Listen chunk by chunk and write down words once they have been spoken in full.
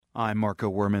I'm Marco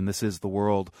Werman. This is The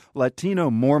World. Latino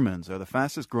Mormons are the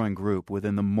fastest growing group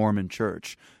within the Mormon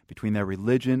Church. Between their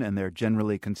religion and their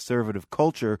generally conservative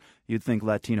culture, you'd think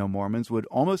Latino Mormons would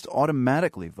almost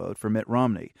automatically vote for Mitt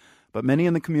Romney. But many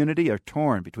in the community are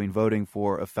torn between voting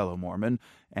for a fellow Mormon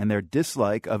and their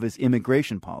dislike of his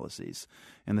immigration policies.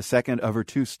 In the second of her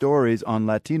two stories on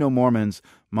Latino Mormons,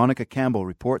 Monica Campbell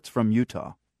reports from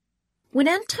Utah. When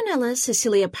Antonella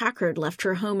Cecilia Packard left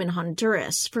her home in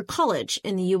Honduras for college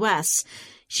in the U.S.,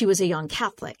 she was a young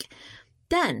Catholic.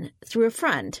 Then, through a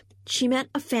friend, she met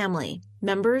a family,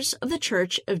 members of the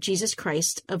Church of Jesus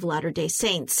Christ of Latter-day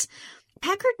Saints.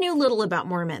 Packard knew little about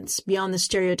Mormons, beyond the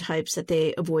stereotypes that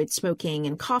they avoid smoking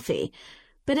and coffee.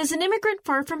 But as an immigrant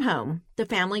far from home, the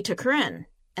family took her in,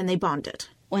 and they bonded.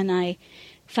 When I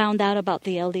found out about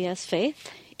the LDS faith,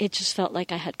 it just felt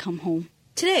like I had come home.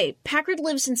 Today, Packard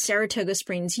lives in Saratoga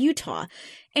Springs, Utah,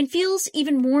 and feels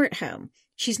even more at home.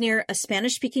 She's near a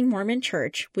Spanish-speaking Mormon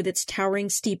church with its towering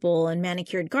steeple and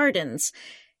manicured gardens.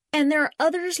 And there are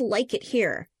others like it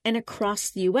here and across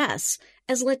the U.S.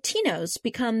 as Latinos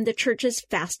become the church's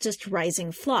fastest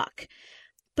rising flock.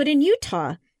 But in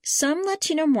Utah, some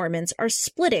Latino Mormons are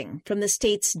splitting from the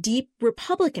state's deep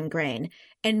Republican grain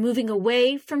and moving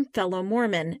away from fellow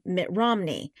Mormon Mitt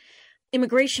Romney.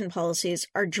 Immigration policies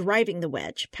are driving the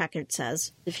wedge, Packard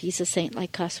says. If he's a saint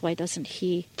like us, why doesn't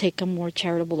he take a more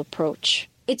charitable approach?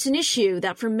 It's an issue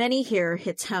that for many here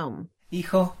hits home.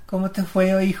 Hijo, ¿cómo te fue,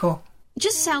 hijo?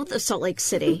 Just south of Salt Lake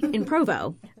City, in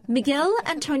Provo, Miguel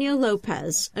Antonio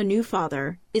Lopez, a new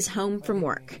father, is home from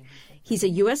work. He's a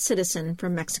U.S. citizen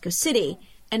from Mexico City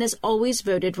and has always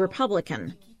voted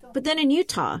Republican. But then in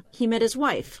Utah, he met his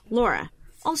wife, Laura,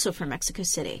 also from Mexico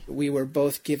City. We were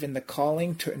both given the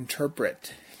calling to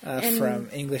interpret from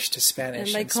English to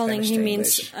Spanish. And by calling, he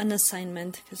means an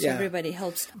assignment, because everybody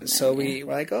helps. So we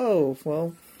were like, oh,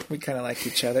 well, we kind of like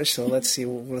each other, so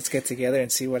let's get together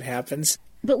and see what happens.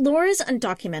 But Laura's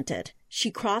undocumented. She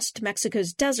crossed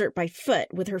Mexico's desert by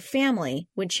foot with her family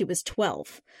when she was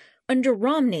 12. Under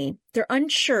Romney, they're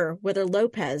unsure whether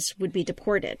Lopez would be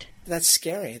deported. That's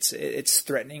scary. It's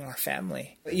threatening our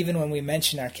family. Even when we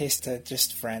mention our case to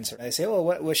just friends, they say,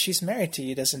 well, she's married to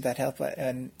you. Doesn't that help?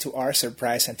 And to our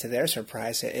surprise and to their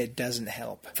surprise, it doesn't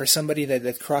help. For somebody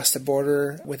that crossed the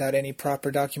border without any proper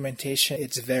documentation,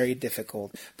 it's very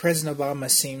difficult. President Obama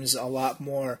seems a lot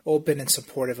more open and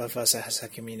supportive of us as a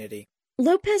community.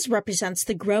 Lopez represents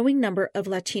the growing number of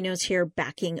Latinos here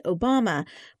backing Obama,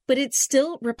 but it's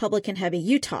still Republican-heavy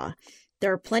Utah.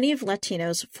 There are plenty of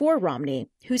Latinos for Romney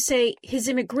who say his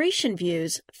immigration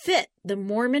views fit the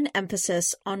Mormon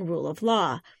emphasis on rule of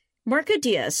law. Marco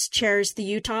Diaz chairs the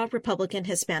Utah Republican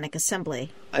Hispanic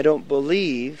Assembly. I don't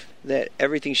believe that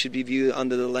everything should be viewed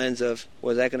under the lens of,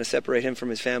 was that going to separate him from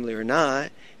his family or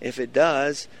not? If it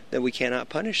does, then we cannot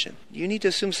punish him. You need to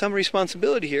assume some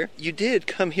responsibility here. You did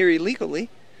come here illegally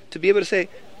to be able to say,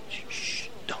 shh,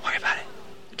 don't worry about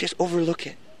it. Just overlook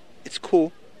it. It's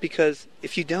cool, because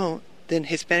if you don't, then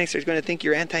Hispanics are going to think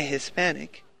you're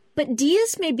anti-Hispanic. But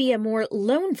Diaz may be a more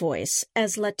lone voice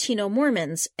as Latino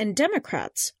Mormons and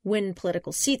Democrats win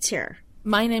political seats here.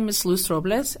 My name is Luz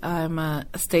Robles. I'm a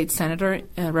state senator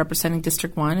representing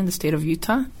District 1 in the state of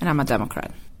Utah, and I'm a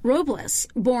Democrat. Robles,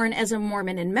 born as a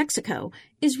Mormon in Mexico,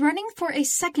 is running for a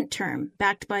second term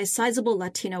backed by a sizable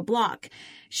Latino bloc.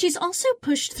 She's also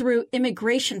pushed through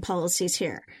immigration policies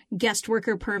here, guest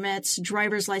worker permits,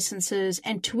 driver's licenses,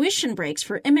 and tuition breaks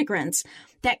for immigrants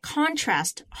that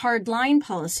contrast hard-line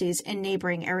policies in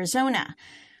neighboring Arizona.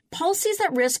 Policies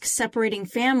that risk separating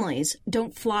families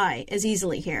don't fly as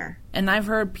easily here. And I've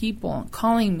heard people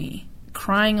calling me,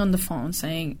 crying on the phone,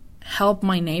 saying, help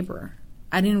my neighbor.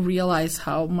 I didn't realize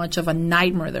how much of a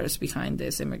nightmare there's behind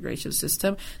this immigration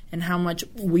system and how much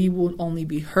we will only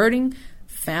be hurting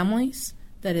families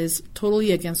that is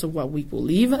totally against what we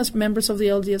believe as members of the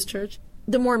LDS Church.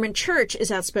 The Mormon Church is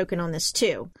outspoken on this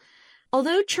too.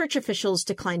 Although church officials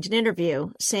declined an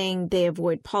interview, saying they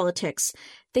avoid politics,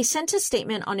 they sent a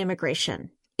statement on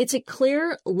immigration. It's a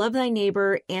clear love thy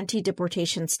neighbor,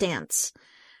 anti-deportation stance.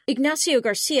 Ignacio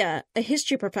Garcia, a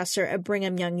history professor at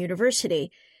Brigham Young University,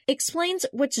 explains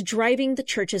what's driving the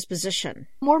church's position.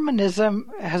 Mormonism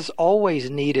has always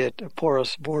needed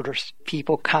porous borders,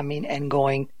 people coming and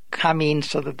going, coming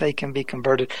so that they can be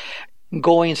converted,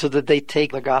 going so that they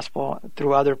take the gospel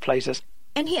through other places.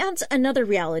 And he adds another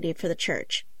reality for the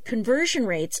church. Conversion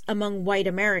rates among white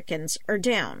Americans are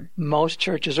down. Most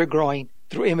churches are growing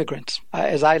through immigrants.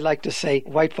 As I like to say,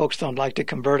 white folks don't like to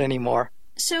convert anymore.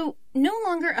 So, no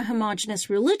longer a homogenous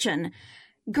religion,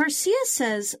 Garcia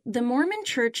says the Mormon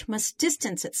Church must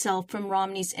distance itself from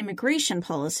Romney's immigration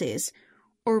policies,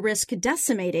 or risk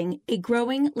decimating a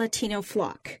growing Latino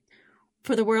flock.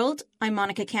 For The World, I'm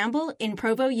Monica Campbell in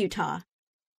Provo, Utah.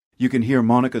 You can hear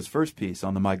Monica's first piece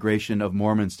on the migration of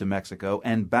Mormons to Mexico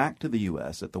and back to the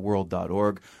U.S. at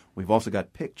theworld.org. We've also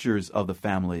got pictures of the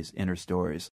families in her stories.